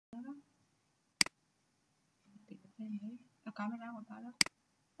Camera của tao đó.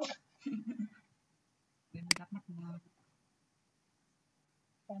 Để mình đặt mặt nào.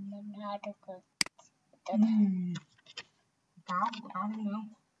 Và mình hai được rồi. Cáo đi nữa.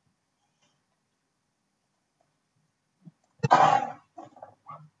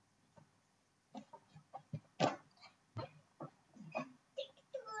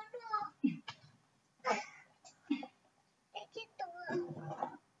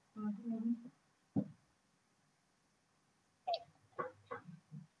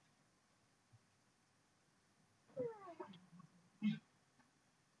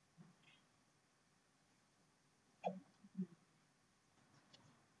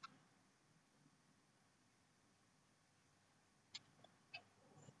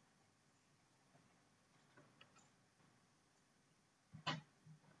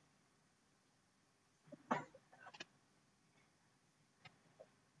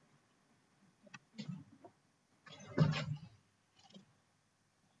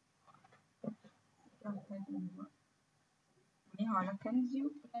 Mình hỏi là can you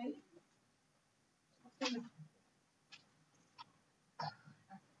play?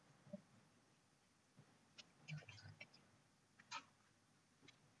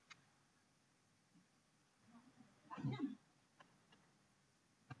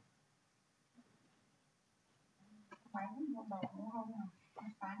 Bán một bài cũng không à?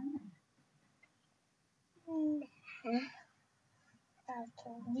 Bán hả? Tao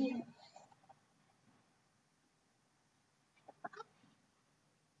chưa biết.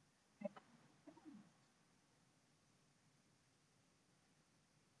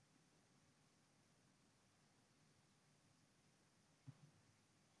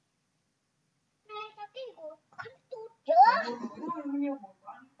 Cái của con tút chưa? nhiều một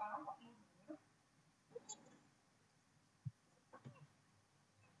con báo bọn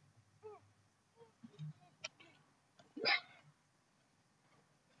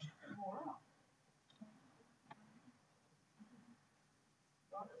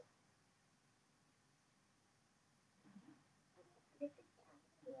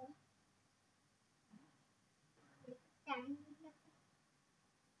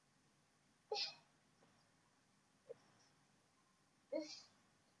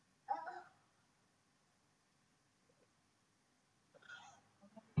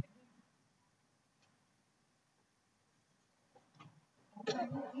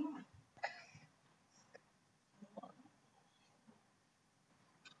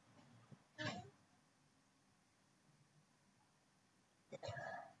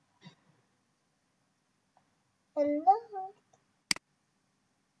Hello.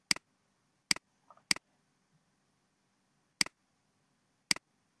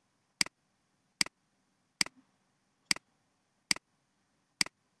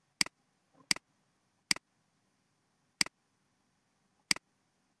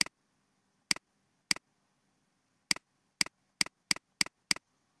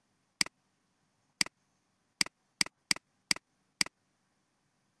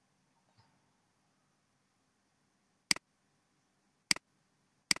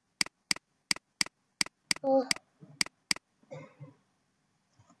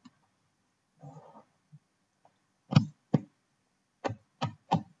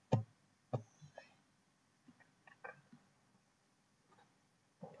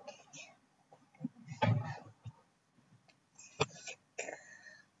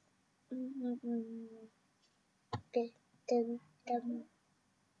 Tâm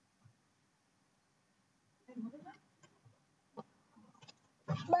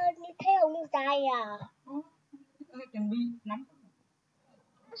bên đi theo ông tay à? chuẩn bị lắm.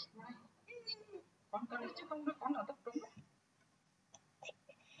 Con chứ không được con ở tập trung.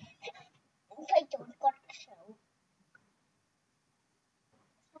 Cũng phải chọn con sợ.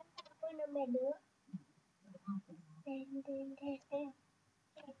 Con là mẹ đứa. Lên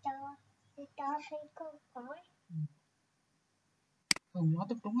cho thấy con nói. Nó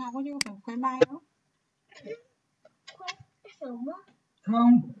tập trung học chứ phải quay bài đâu. Khoan, sớm á.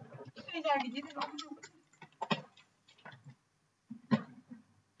 Không. Bây giờ cái gì thì nó không được.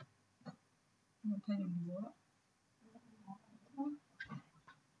 Thầy đừng bố đó.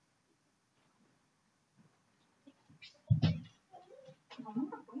 Không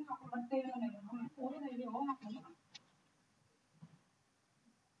tập trung học bên kia này, không có thầy đi học nữa.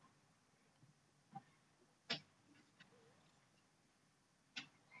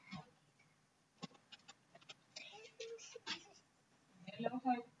 Lâu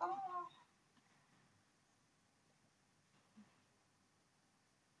thầy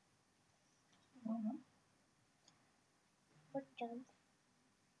Con chọn.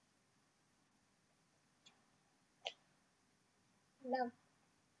 năm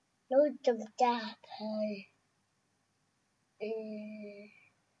nuôi chùm cha thầy.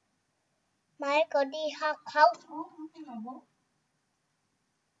 Mai có đi học không? Hay là bố?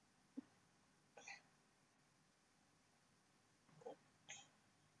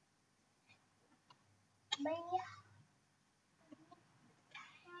 Mai nhá.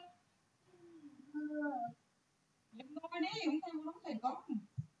 Đừng coi đi, không theo nó thầy con.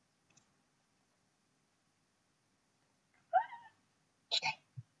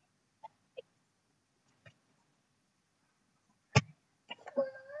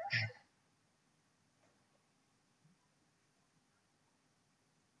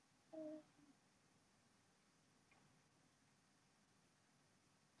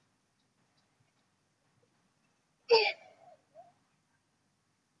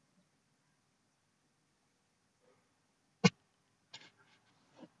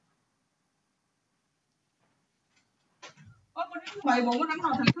 Con đi bảy bố con đánh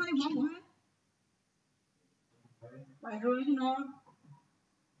vào thầy thơi bố bố hết. Bảy rồi thì nó.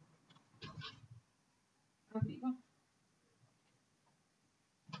 Rồi bị con.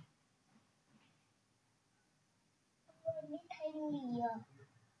 Đi thay gì à?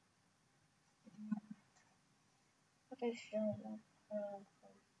 Cái sườn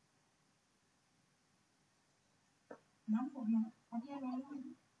Nóng của nó. Con theo nó.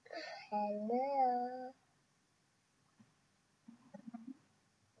 hello.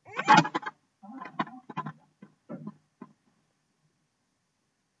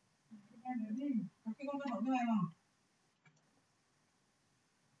 Khi con nói với em không?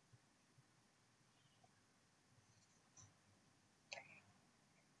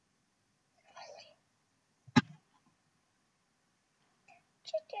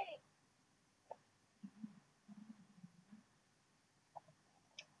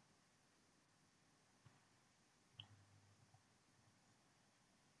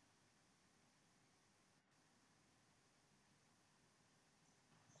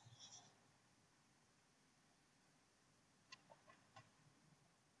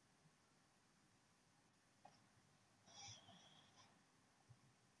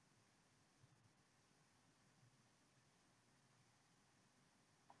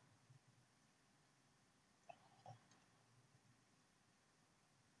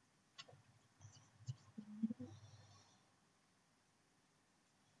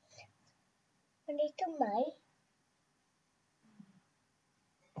 Con đi thứ mấy?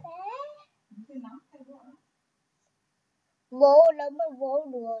 Thì nóng thầy bố. Vô lắm mà vô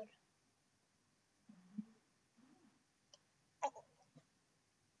được.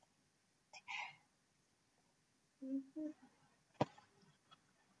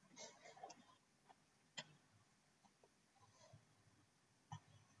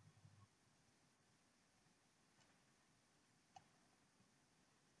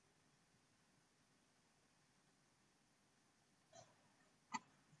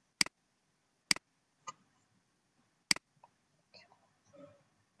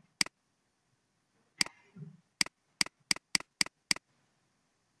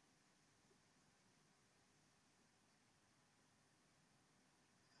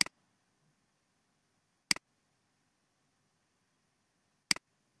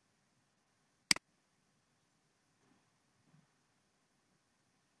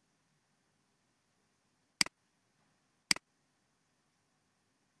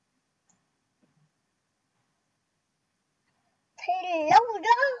 Thấy lâu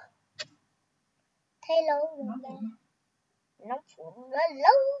đó. Thấy lâu rồi đây. Nó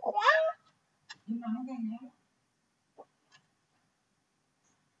lâu quá. Nhưng mà nó càng nhớ.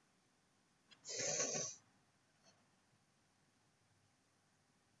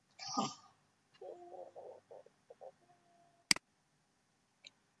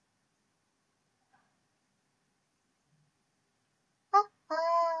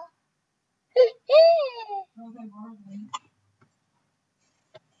 Rồi thầy bố rồi.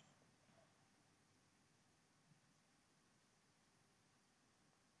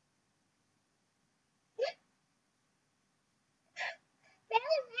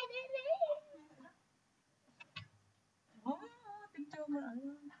 Tính chưa mà.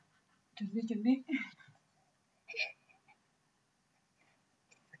 Chuẩn bị.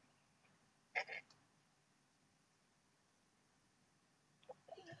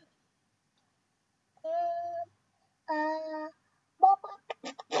 Bố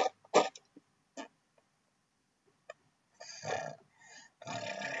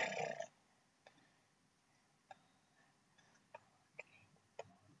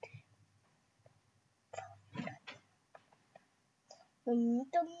tum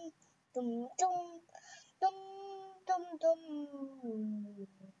tum tum tum tum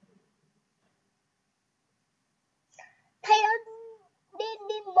Thầy ơi,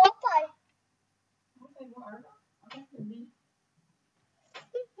 đi mốt rồi. Thầy vô ở đó, ở các thầy đi.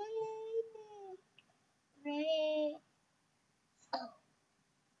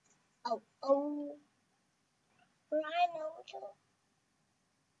 Oh. Rhino too.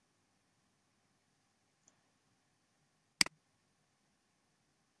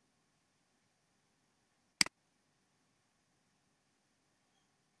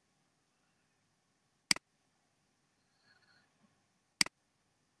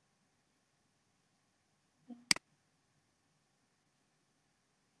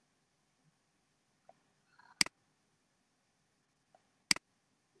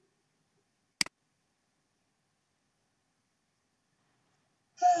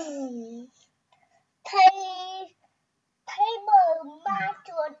 Thầy thấy bờ ma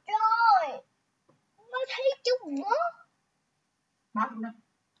chuột rồi. Nó thấy chúng nó. Báo gì nào?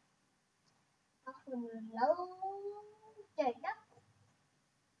 Lâu trời đất.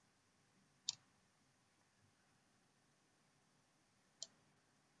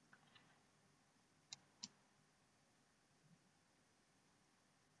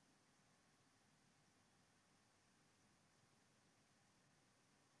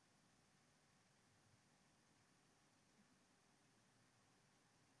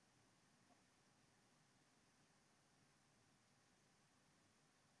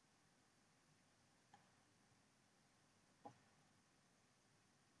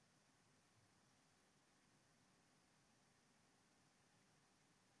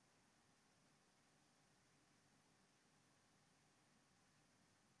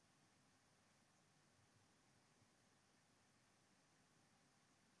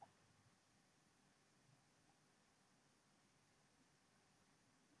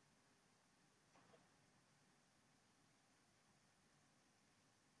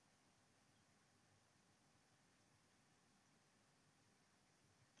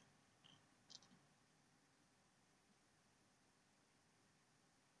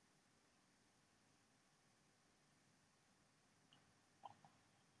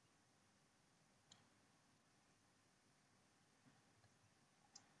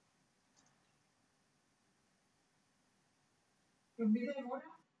 Chuẩn bị đây bố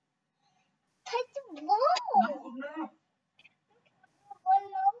đó. Thấy chúng nó. Nóng một nữa. Con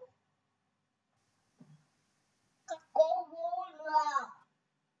lắm. Các cô vô nữa.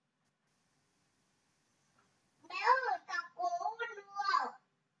 Mẹ ơi, các cô nữa.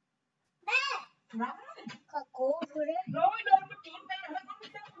 Mẹ. Nóng. Các cô vô đấy. Rồi đợi một chút đây là hơi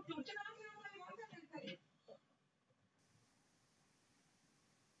có một chút chứ nó thầy.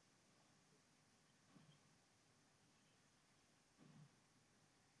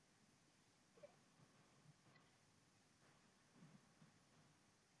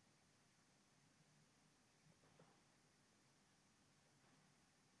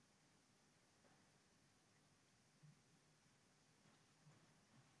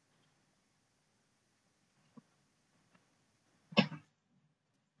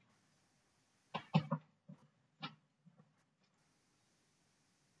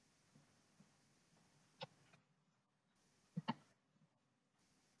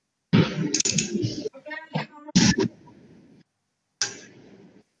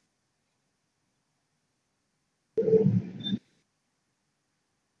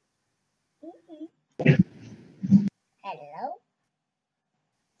 Hello.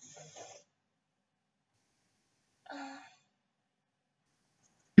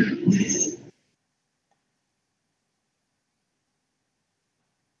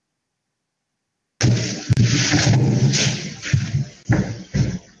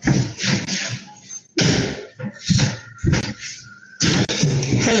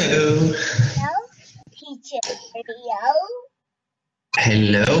 Hello. Hello, teacher Rio.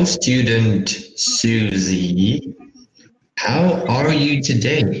 Hello, student Susie. How are you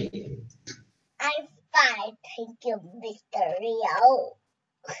today? I'm fine, thank you, Mr. Rio.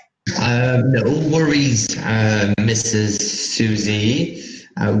 No worries, Mrs. Susie.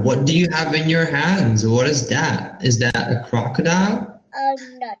 What do you have in your hands? What is that? Is that a crocodile?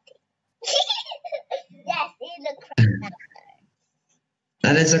 Nothing. Yes, it's a crocodile.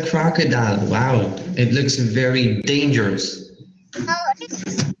 That is a crocodile. Wow, it looks very dangerous. Oh, it's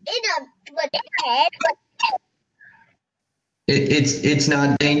a pretend. It's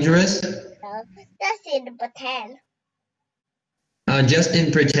not dangerous? No, that's in the pretend. Just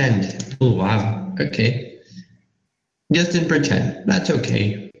in pretend. Oh, wow. Okay. Just in pretend. That's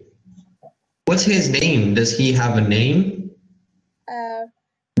okay. What's his name? Does he have a name?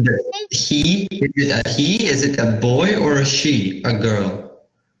 He, is it a he? Is it a boy or a she? A girl?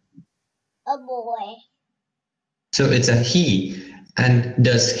 A boy. So it's a he. And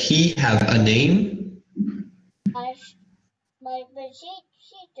does he have a name? But she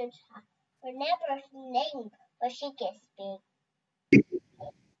just remember her name, but she can speak.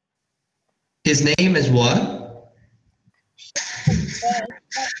 His name is what?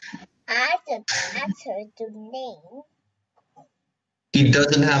 I should ask her to name. He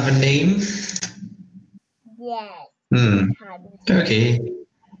doesn't have a name? Yes. Okay.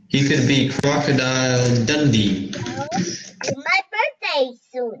 He could be Crocodile Dundee. Oh, it's my birthday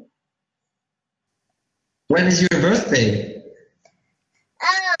soon. When is your birthday?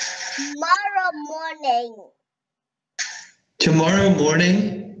 Tomorrow morning. Tomorrow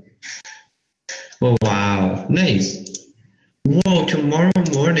morning? Oh, wow. Nice. Whoa, tomorrow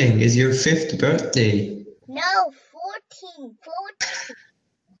morning is your 5th birthday. No, 14.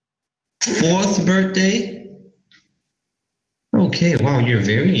 4th birthday? Okay, wow, you're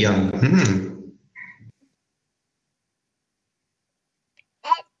very young.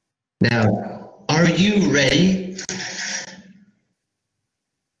 Now, are you ready?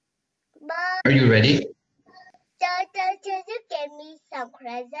 But Are you ready? does you give me some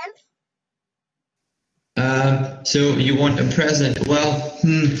presents? So you want a present? Well,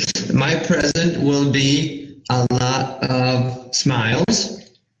 my present will be a lot of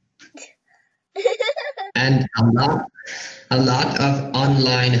smiles and a lot of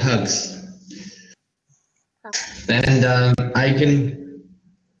online hugs. And I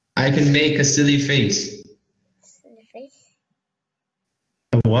can make a silly face. Silly face?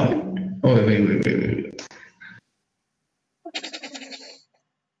 A what? Oh, wait.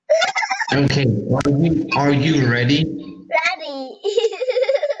 Okay, are you ready? Ready.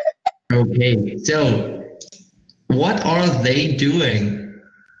 Okay, so what are they doing?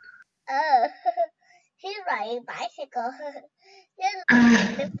 He's riding bicycle.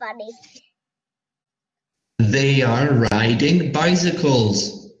 This is funny. They are riding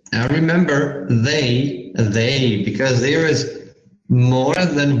bicycles. Now remember, they, because there is more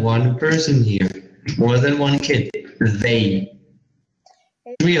than one person here, more than one kid. They,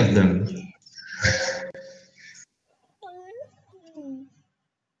 3 of them.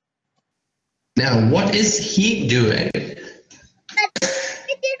 Now, what is he doing? It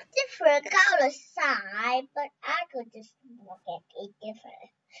is different color side, but I could just look at it different.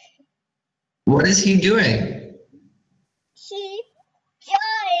 What is he doing? She's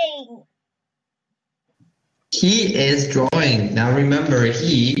drawing. He is drawing. Now remember,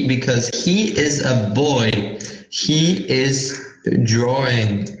 he, because he is a boy, he is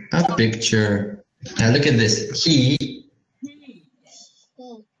drawing a picture. Now look at this. He,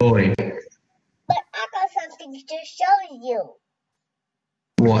 boy. But I got something to show you.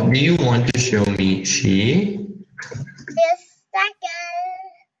 What do you want to show me? She? This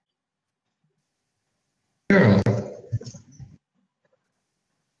second. Girl.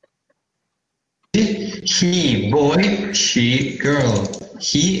 He, boy, she, girl.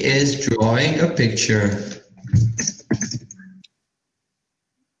 He is drawing a picture.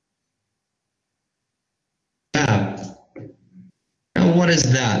 Now, what is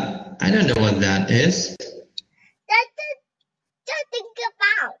that? I don't know what that is. That's to think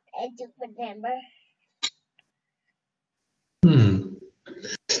about and to remember.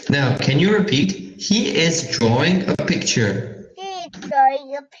 Now, can you repeat? He is drawing a picture. He's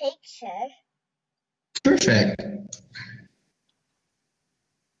drawing a picture. Perfect.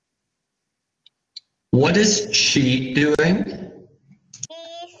 What is she doing?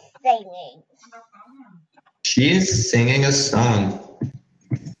 He's singing. She is singing a song.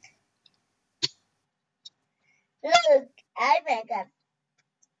 Look, I make a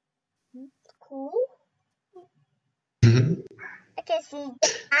cool. I can see the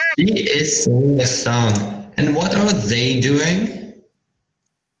eye. She is singing a song. And what are they doing?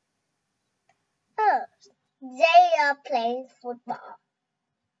 Oh, they are playing football.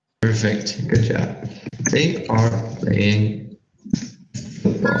 Perfect. Good job. They are playing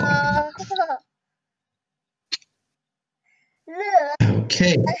football. Look.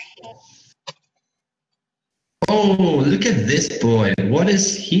 Okay. Oh, look at this boy. What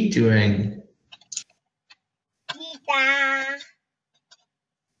is he doing? Guitar.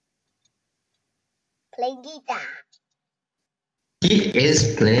 Play guitar. He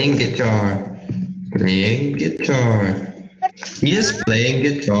is playing guitar. Playing guitar. He is playing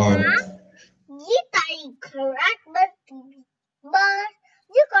guitar. Guitar is correct, but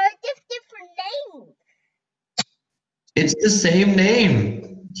you got a different name. It's the same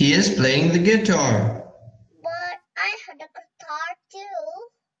name. He is playing the guitar. But I had a guitar too.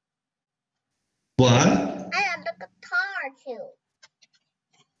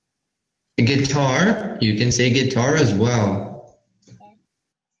 guitar, you can say guitar as well.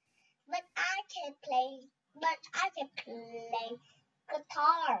 But I can play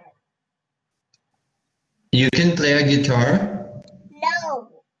guitar. You can play a guitar?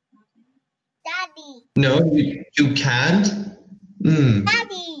 No. Daddy. No, you can't?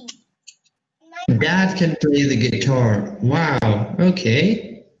 Daddy. My Dad can play the guitar. Wow,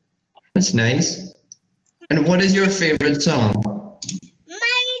 okay. That's nice. And what is your favorite song?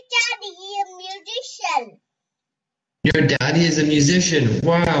 daddy is a musician. Your daddy is a musician.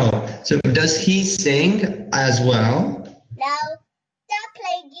 Wow. So does he sing as well? No. Dad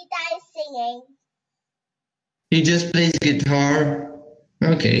play guitar singing. He just plays guitar.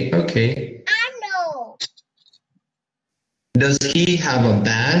 Okay, okay. I know. Does he have a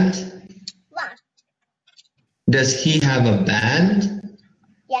band? What? Does he have a band?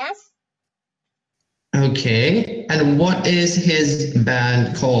 Yes. Okay. And what is his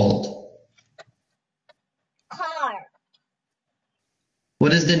band called? Car.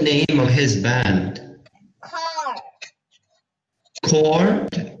 What is the name of his band? Car.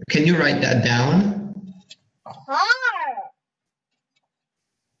 Chord? Can you write that down? Car.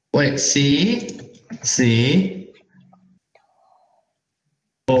 Wait, C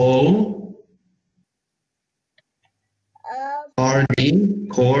O R D,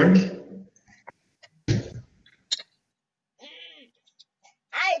 chord.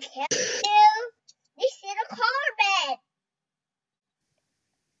 I tell you, this is a car bed.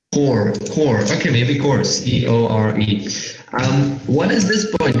 Core. Okay, maybe core. CORE. What is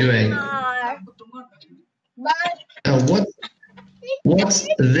this boy doing? Car. But What's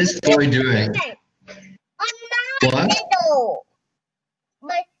this boy doing? on my What? middle.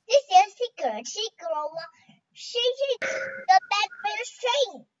 But this is secret. She hits the bed with a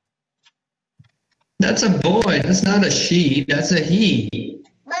string. That's a boy. That's not a she. That's a he.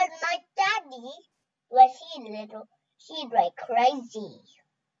 But my daddy, when he little, he like crazy.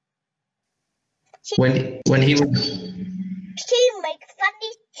 When he was She make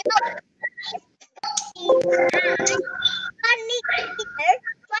funny jokes. Funny ear,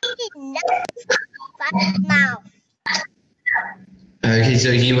 funny nose, funny mouth. okay,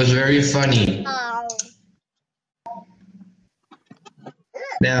 so he was very funny.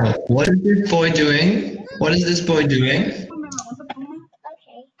 Now, what is this boy doing? What is this boy doing? Okay.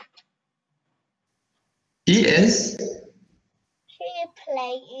 He is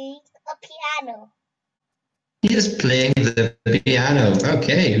Playing a piano. He is playing the piano.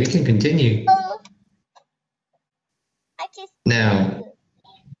 Okay, we can continue. So, I just Now,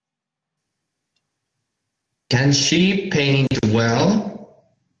 can she paint well?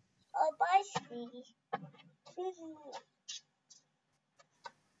 bicycle.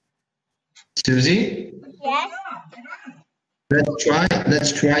 Susie? Yes.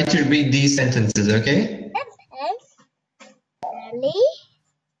 Let's try to read these sentences, okay? Yes. Really?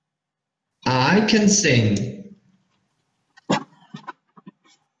 I can sing.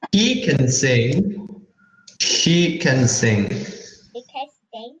 He can sing. She can sing. You can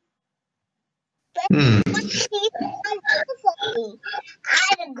sing. Hmm. But she's wonderful. I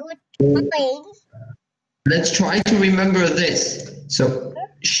had a good time. Let's try to remember this. So,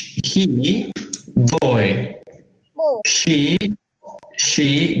 he, boy. Oh, She,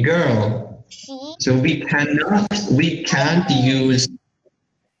 girl. she, So we can't use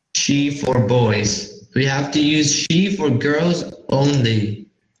she for boys. We have to use she for girls only.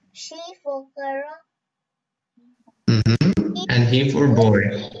 she for girl. And he for boy.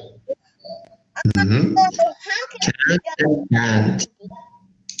 So how can Cat and ant.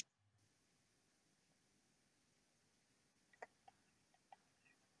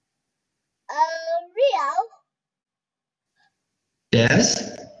 Real?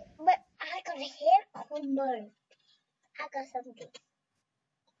 Yes? But I got a hair comb. I got something.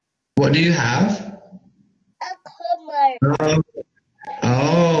 What do you have? A comb.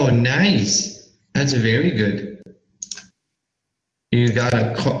 Oh, nice. That's very good. You got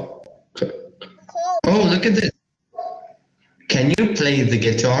a Oh, look at this. Can you play the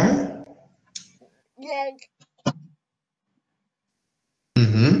guitar?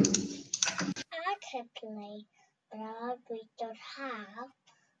 I can play, but we don't have.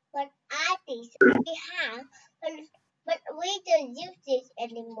 But I think we have, but we don't use this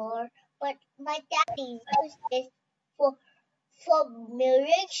anymore. But my daddy uses this for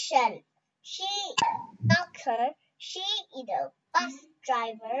musician. She doctor. She is a bus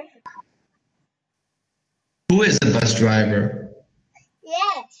driver. Who is a bus driver?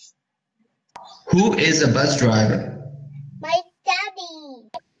 Yes, Who is a bus driver? my daddy.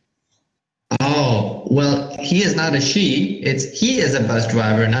 Oh, well, he is not a she. He is a bus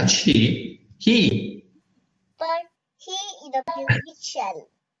driver, not she. He. But he is a musician.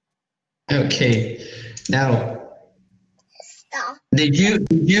 Okay. Now, Stop. did you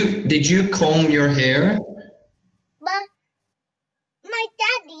comb your hair? But my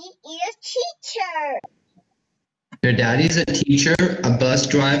daddy is a teacher. Your daddy's a teacher, a bus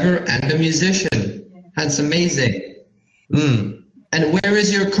driver, and a musician. That's amazing. And where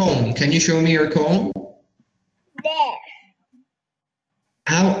is your comb? Can you show me your comb? There.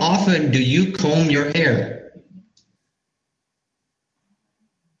 How often do you comb your hair?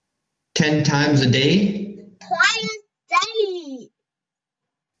 10 times a day? Twice a day.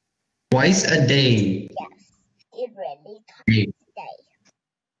 Twice a day. Yes, it really twice a day.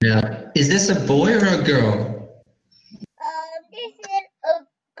 Now, is this a boy or a girl? This is a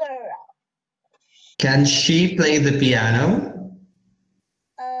girl. Can she play the piano?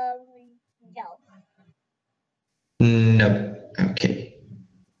 No. No. Okay.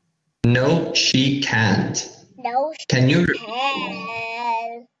 No, she can't. No, Can you?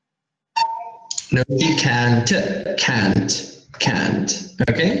 can. No, she can't. Can't.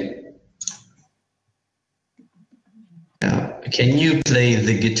 Okay. Now, can you play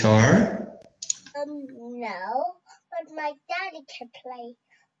the guitar? No, but my daddy can play,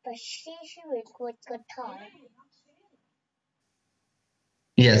 but she's really good guitar.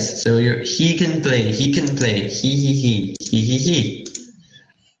 Yes. So he can play. He can play. He.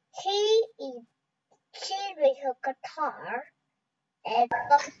 He is with her guitar and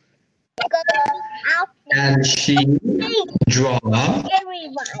go out And she draw.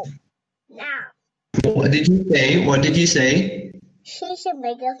 everyone. Now, What did you say? What did you say? she should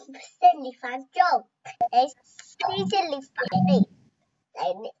make a silly fun joke. It's silly funny.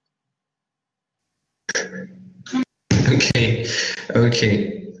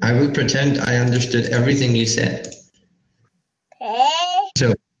 Okay. I will pretend I understood everything you said. Okay.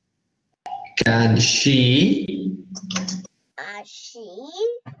 So, can she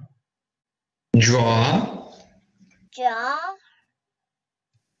draw? draw?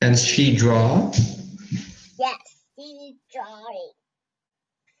 Can she draw? Yes, she's drawing.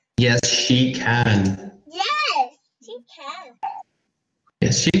 Yes, she can. Yes, she can.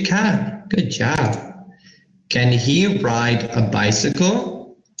 Yes, she can. Good job. Can he ride a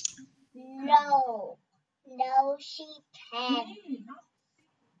bicycle? No, she can.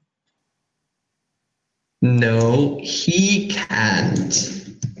 No, he can't.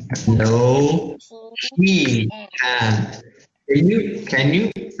 No, he can't. Can you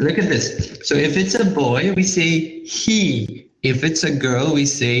look at this? So if it's a boy, we say he. If it's a girl, we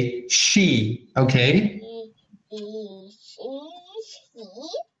say she. Okay? She.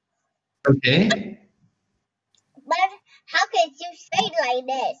 Okay. But how can you say it like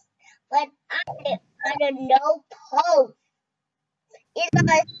this? But I don't know pose. If I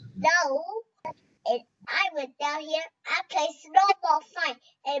know, and I went down here, I play snowball fight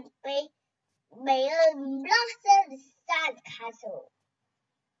and made a blossom sandcastle.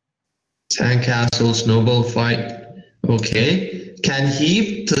 Sandcastle, snowball fight. Okay. Can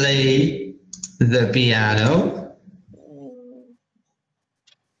he play the piano?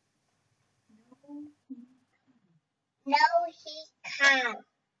 No, he can't.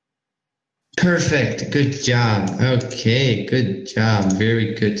 Perfect. Good job. Okay. Good job.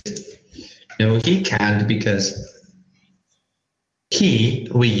 Very good. No, he can't because he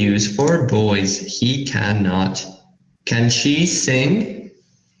we use for boys. He cannot. Can she sing?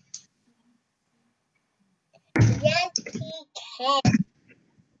 Yes, he can.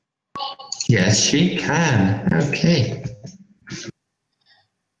 Yes, she can. Okay.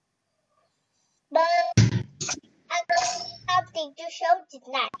 But I got something to show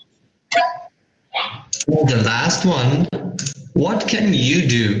tonight. Well, the last one. What can you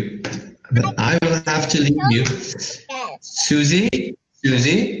do? I will have to leave you. Yes. Susie, Yes.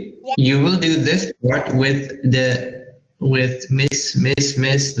 you will do this part with Miss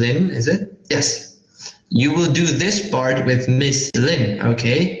Lynn, is it? Yes. You will do this part with Miss Lynn,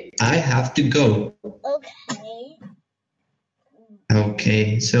 okay? I have to go. Okay.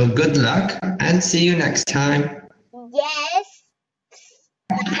 Okay, so good luck and see you next time. Yes.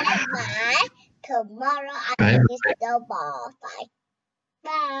 Bye. Tomorrow I Bye. do snowball fight.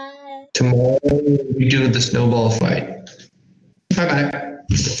 Bye. Tomorrow we do the snowball fight. Bye-bye.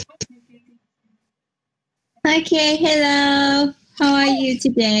 Okay, hello. How are you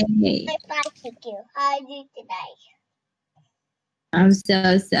today? Bye bye, thank you. How are you today? I'm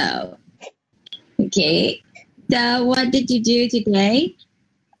so. Okay. So what did you do today?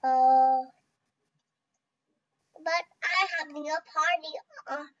 But I'm having a party,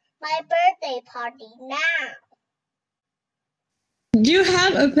 my birthday party now. You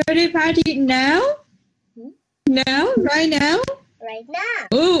have a birthday party now? Now? Right now? Right now.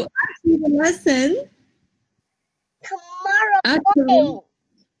 Oh, after the lesson? Tomorrow morning.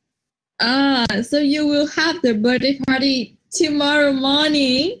 So you will have the birthday party tomorrow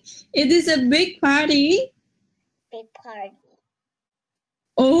morning. It is a big party. Big party.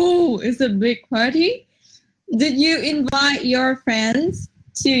 Oh, it's a big party. Did you invite your friends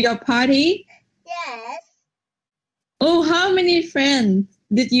to your party? Yes. Oh, how many friends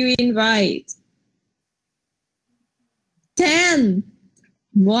did you invite? 10.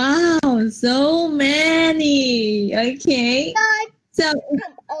 Wow, so many. Okay. So,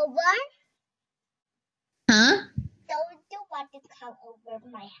 Come over. huh? Don't you want to come over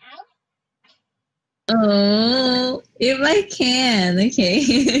my house? Oh, if I can,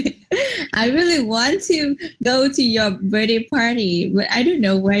 okay. I really want to go to your birthday party, but I don't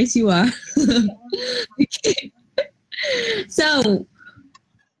know where you are. Okay. So,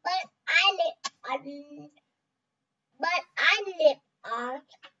 But I live on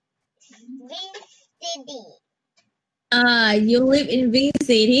this city. you live in Vinh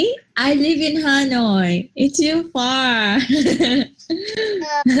City. I live in Hanoi. It's too far.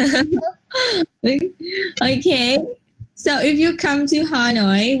 Okay. So if you come to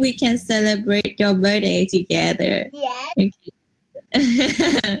Hanoi, we can celebrate your birthday together. Yes.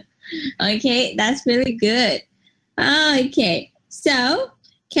 Okay. Okay, that's really good. Okay. So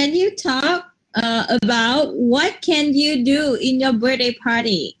can you talk about what can you do in your birthday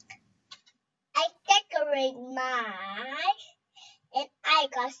party? I decorate and I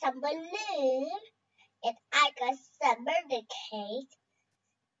got some balloon, and I got some birthday cake,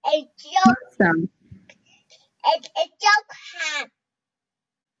 a Awesome. joke hat,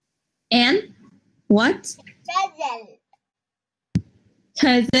 And what? present.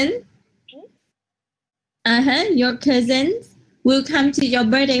 Cousin? Your cousins will come to your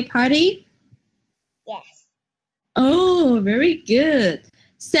birthday party? Yes. Oh, very good.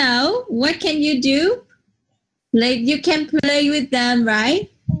 So, what can you do? Like, you can play with them, right?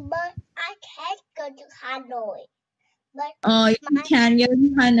 But I can't go to Hanoi. But Oh, you can go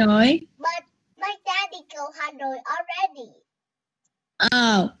to Hanoi? but my daddy go Hanoi already.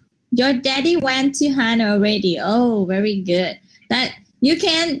 Oh, your daddy went to Hanoi already. Oh, very good. That you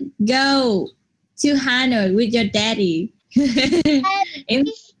can go to Hanoi with your daddy. And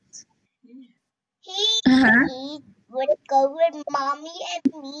If- he would go with mommy and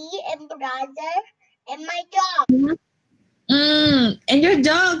me and brother and my dog. And your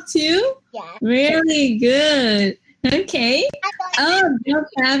dog too? Yeah. Really good. Okay. I got Oh, your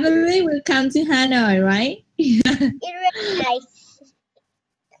family will come to Hanoi, right? it really nice.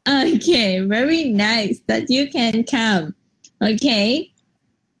 Okay, very nice that you can come. Okay.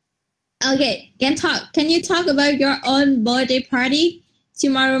 Okay, can you talk about your own birthday party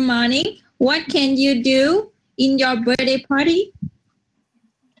tomorrow morning? What can you do in your birthday party?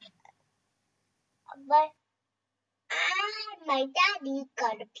 But my daddy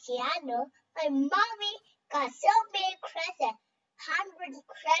got a piano. My mommy got so many presents, 100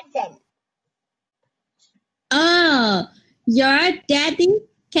 presents. Oh, your daddy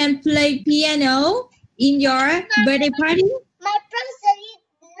can play piano in your birthday party? My brother is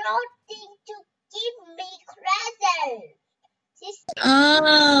nothing to give me presents.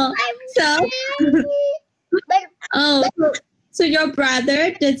 Oh, so But so your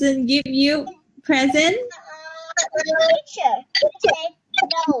brother doesn't give you present? teacher said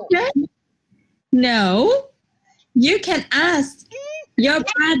no. No, you can ask your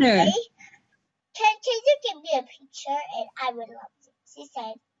brother. Can you give me a picture and I would love it? She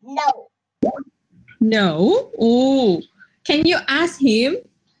said no. No. Oh, can you ask him?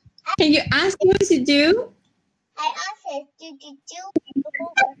 Can you ask him to do? I asked her, did you do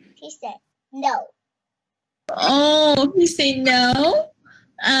homework? He said no. Oh, he said no.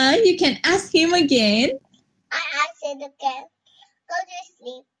 You can ask him again. I asked her again, go to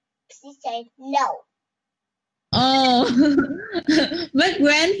sleep. She said no. Oh, but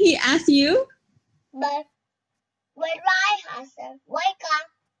when he asked you? But when I asked her, wake up,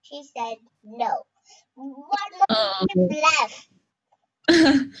 she said no. One more left.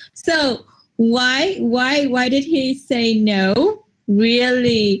 So why did he say no?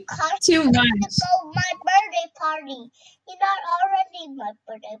 Really? Too much. Go my birthday party. It's not already my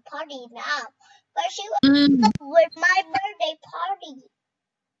birthday party now, but she was with my birthday party.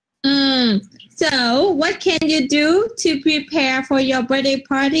 So what can you do to prepare for your birthday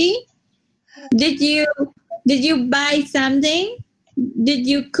party? Did you buy something? Did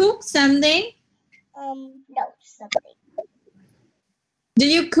you cook something? No, something.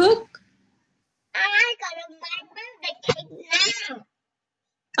 Did you cook? I got my birthday cake Now.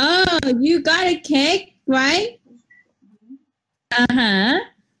 Oh, you got a cake, right? Uh-huh.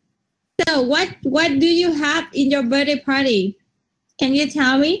 So what do you have in your birthday party? Can you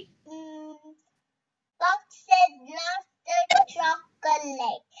tell me? Boxes, lots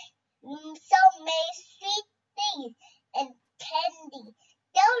chocolate. So many sweet things and candy.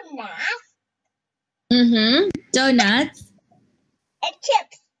 Donuts. Mm-hmm. Donuts. And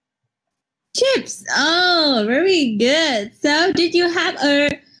chips. Chips. Oh, very good. So do you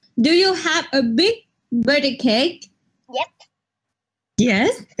have a big birthday cake? Yep.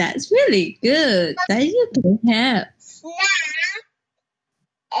 Yes, that's really good. That you can have. Snack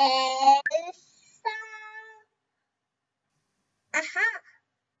and some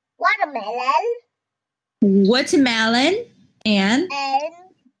Watermelon and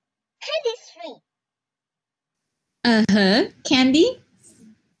candy sweet candy,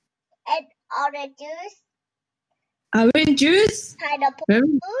 and orange juice, orange juice. pineapple Very.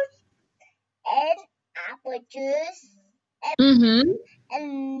 juice, and apple juice, Mm-hmm.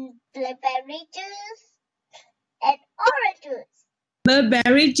 and blackberry juice, and orange juice.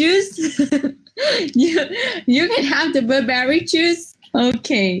 Burberry juice. you can have the Burberry juice.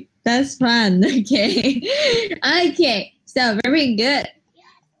 Okay, that's fun. Okay. Okay. So very good.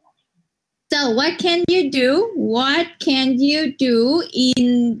 So what can you do? What can you do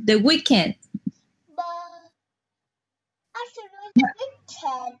in the weekend? But after the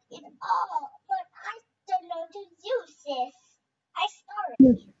weekend is all, but I don't know to use this. I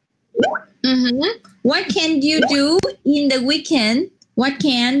started. Mm-hmm. What can you do in the weekend? What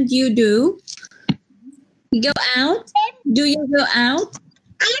can you do? You go out? Do you go out?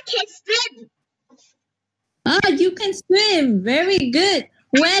 I can swim Oh, you can swim. Very good.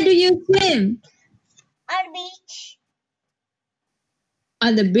 Where do you swim? on the beach.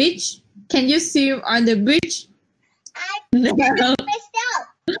 On the beach? Can you swim on the beach? I No. myself.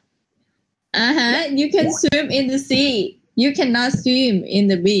 Uh-huh. You can swim in the sea. You cannot swim in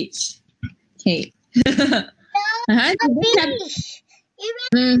the beach. Okay. No, Uh-huh. on beach.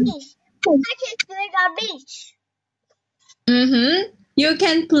 Even beach. I can swim on beach. Mm-hmm. You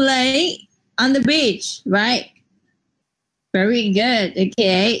can play on the beach, right? Very good.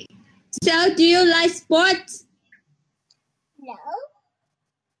 Okay. So, do you like sports? No.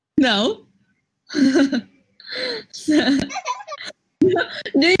 No. So,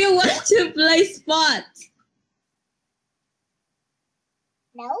 do you want to play sports?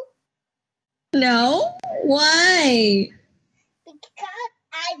 No. No. Why? Because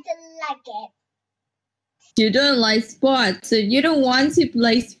I don't like it. You don't like sports, so you don't want to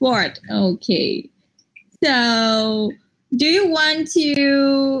play sport. Okay. So, do you want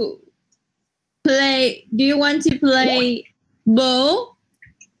to play? Do you want to play ball?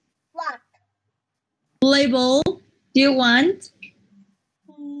 What? Play ball? Do you want?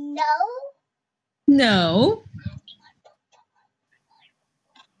 No. No.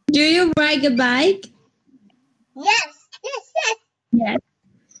 Do you ride a bike? Yes. Yes. Yes. Yes.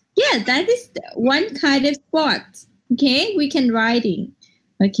 Yeah, that is one kind of sport. Okay, we can riding.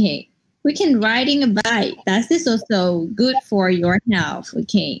 Okay, we can riding a bike. That is also good for your health.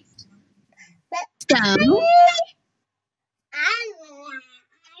 Okay. But So, I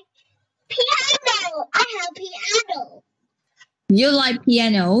like piano. I have piano. you like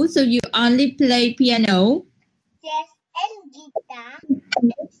piano, so you only play piano. Yes. And guitar.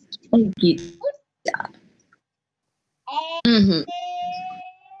 And And mm-hmm.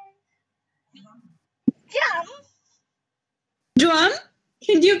 drum. Drum?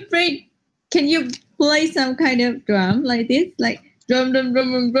 Can you play? Can you play some kind of drum like this, like drum, drum,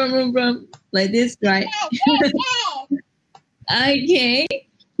 drum, drum, drum, drum, drum, like this, right? Yes. Yes. Okay.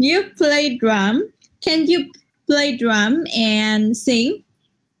 You play drum. Can you play drum and sing?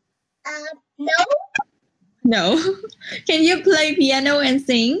 No. No. Can you play piano and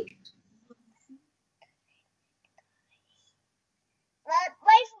sing? But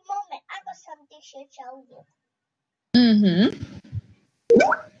wait a moment. I got something to show you. Mm-hmm.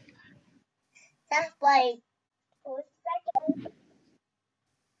 Just wait for a second.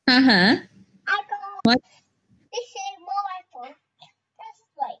 Uh-huh. I got What? this is mobile phone. Just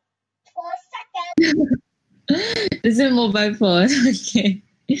wait for a second. This is a mobile phone. Okay.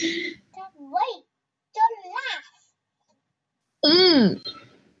 Just wait. Don't laugh. Mm.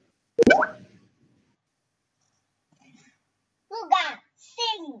 Luga,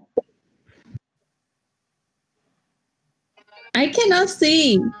 sing. I cannot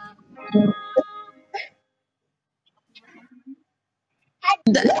see. Happy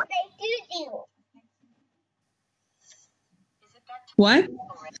birthday to you. What?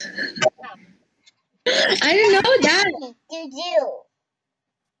 I don't know that. Did you?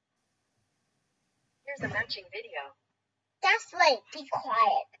 Here's a matching video. That's right. Be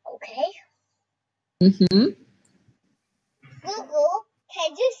quiet, okay? Mm-hmm. Google,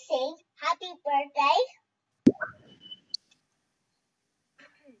 can you sing Happy Birthday?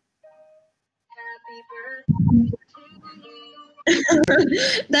 Happy birthday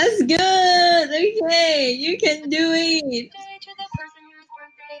That's good. Okay, you can do it. to the person whose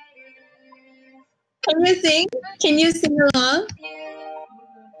birthday it is. Can you sing? Can you sing along?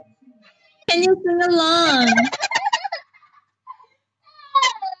 Can you sing along?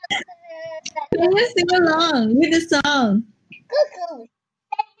 Can you sing along with the song? Google,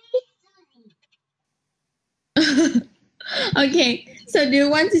 send me Susie. Okay, so do you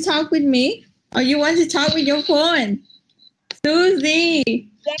want to talk with me or you want to talk with your phone? Susie.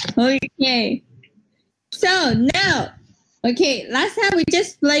 Okay. So now, okay, last time we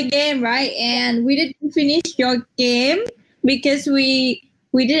just played game, right? And we didn't finish your game because we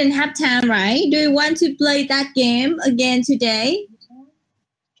didn't have time, right? Do you want to play that game again today?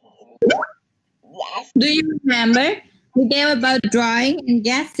 Yes. Do you remember the game about drawing and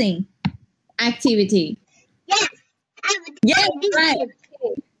guessing activity? Yes. I would Yes, do right.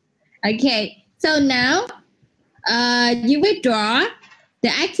 it. Okay, so now you will draw the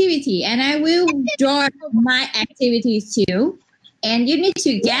activity and I will draw my activities too. And you need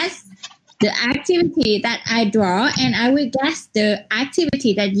to guess the activity that I draw and I will guess the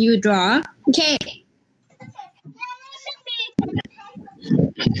activity that you draw. Okay.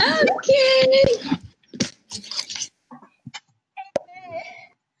 Okay.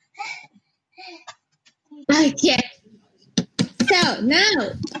 Okay. So now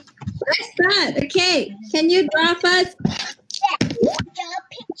let's start. Okay. Can you draw first? Yes. Draw a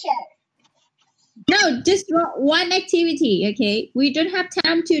picture. No, just draw one activity. Okay. We don't have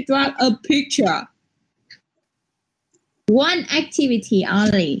time to draw a picture. One activity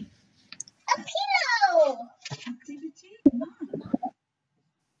only. A pillow.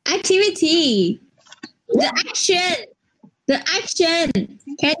 Activity. The action. The action.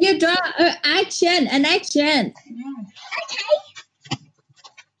 Can you draw an action? An action. Okay.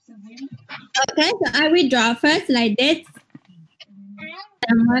 Okay, so I will draw first like this.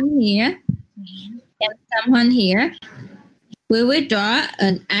 Someone here. And someone here. We will draw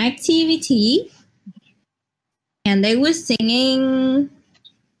an activity. And they were singing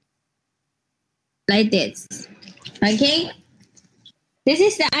like this. Okay? This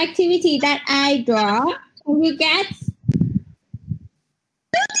is the activity that I draw. Can you guess?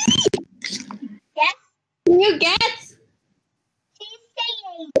 Yes. Can you guess? She's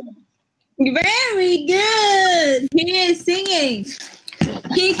singing. Very good. He is singing.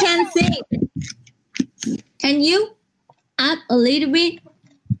 He can sing. Can you up a little bit?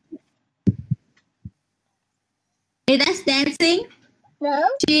 Is that dancing? No.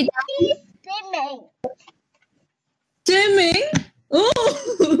 She She's swimming. swimming?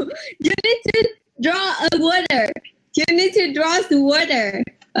 Oh, you need to draw a water. You need to draw the water.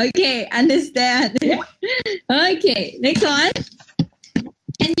 Okay, understand. Okay, next one.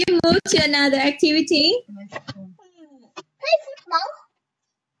 Can you move to another activity? Play football.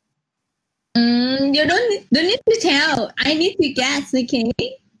 You don't need to tell. I need to guess, okay?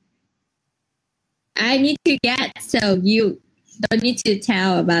 I need to guess, so you don't need to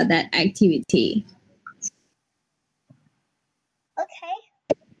tell about that activity. Okay.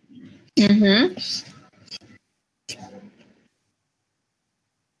 Mm-hmm.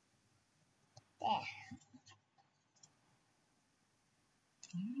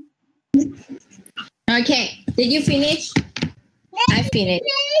 Okay, did you finish? I finished.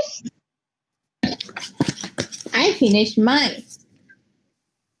 I finished mine.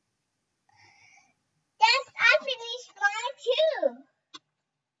 Yes, I finished mine too.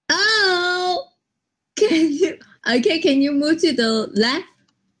 Oh, can you? Okay, can you move to the left?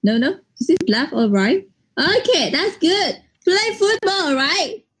 No, is it left or right? Okay, that's good. Play football,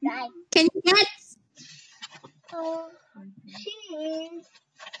 right? Right. Can you guess? She's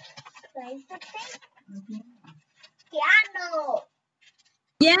playing something. Piano.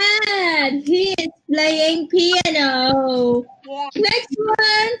 Yeah, he is playing piano. Yeah. Next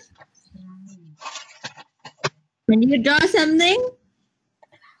one. Can you draw something?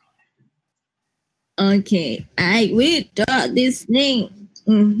 Okay, I will draw this thing.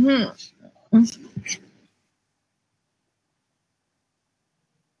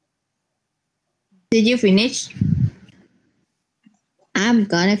 Did you finish? I'm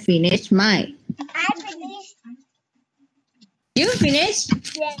gonna finish mine. I finished. You finished?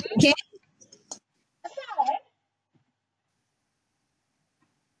 Yeah. Okay. A flower.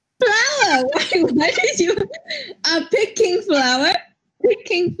 Flower. Oh, why did you picking flower?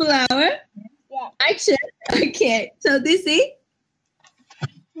 Picking flower? Yeah. Action. Okay. So this is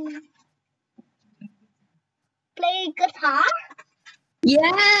Play guitar.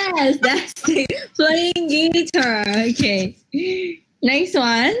 yes, that's it. Playing guitar. Okay. Next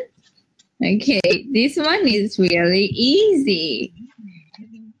one. Okay, this one is really easy.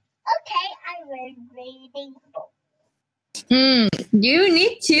 Okay, I will reading book. You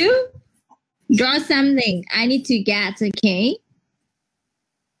need to draw something. I need to get, okay?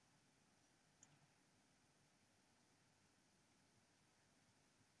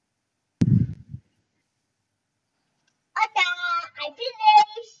 Okay, I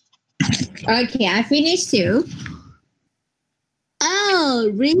finished. Okay, I finished too.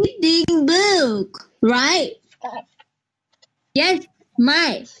 Oh, reading book, right? Yes,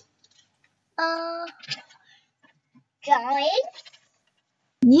 my. Drawing.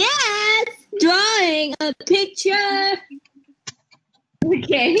 Yes, drawing a picture.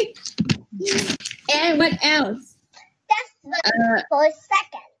 Okay. And what else? That's the for a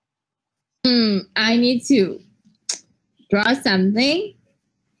second. I need to draw something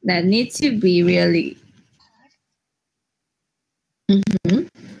that needs to be really.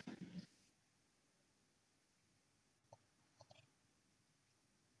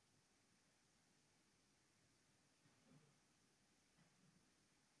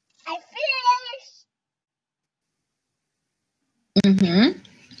 I finished.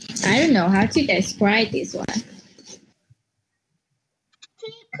 I don't know how to describe this one.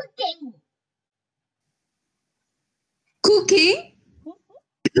 Tea cooking. Cooking?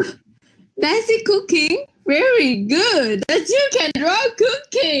 Basic cooking? Very good. That you can draw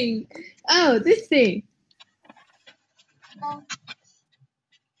cooking. Oh, this thing.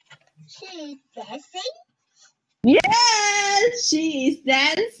 She's dancing. Yes, she is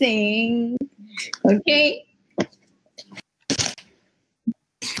dancing. Okay.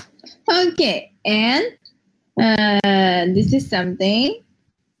 Okay, and this is something.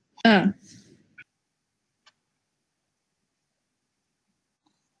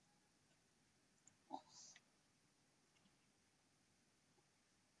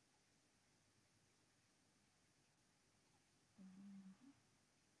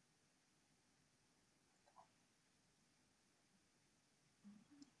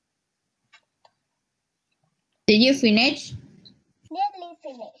 Did you finish? Nearly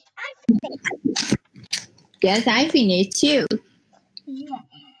finished. I finished. Yes, I finished too. Yeah.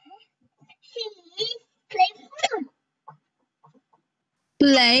 She play flute.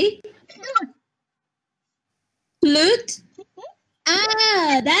 Play Flute. flute.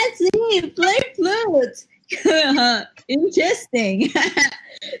 Ah, that's it. Play flute. Interesting.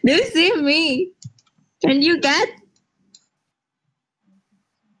 Do you see me? Can you get?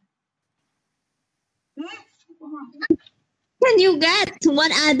 Can you get?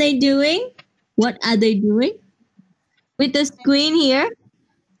 What are they doing? What are they doing? With the screen here?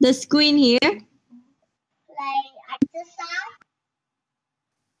 The screen here? Play exercise.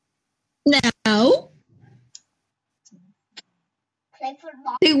 No. Play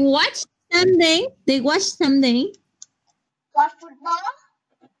football. They watch something. They watch something. Watch football.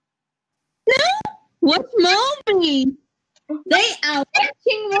 No. Watch movies. They are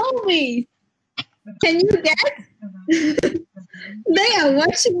watching movies. Can you guess? They are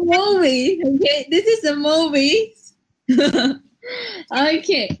watching movies. Okay, this is a movie.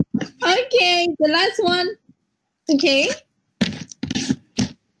 Okay. Okay, the last one. Okay.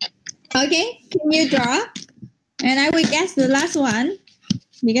 Okay, can you draw? And I will guess the last one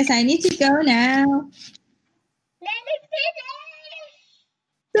because I need to go now. Let me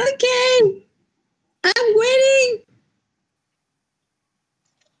finish. Okay. I'm waiting.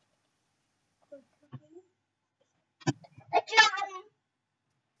 A drum.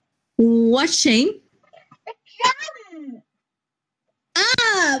 Watching. A drum.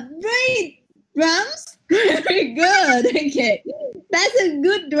 Ah, great. Drums? Very good. Okay. That's a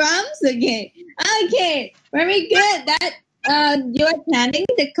good drums. Okay. Okay. Very good. That you're attending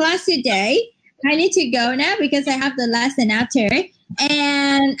the class today. I need to go now because I have the lesson after.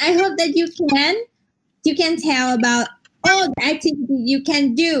 And I hope that you can tell about all the activities you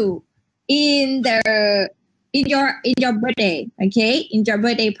can do in your birthday. Okay? In your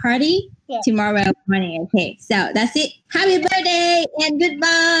birthday party. Yeah. Tomorrow morning. Okay, so that's it. Happy birthday and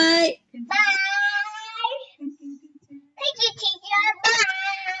goodbye. Bye. Thank you, teacher.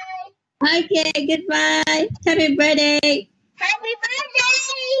 Bye. Okay, goodbye. Happy birthday. Happy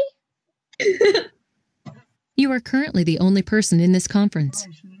birthday. You are currently the only person in this conference.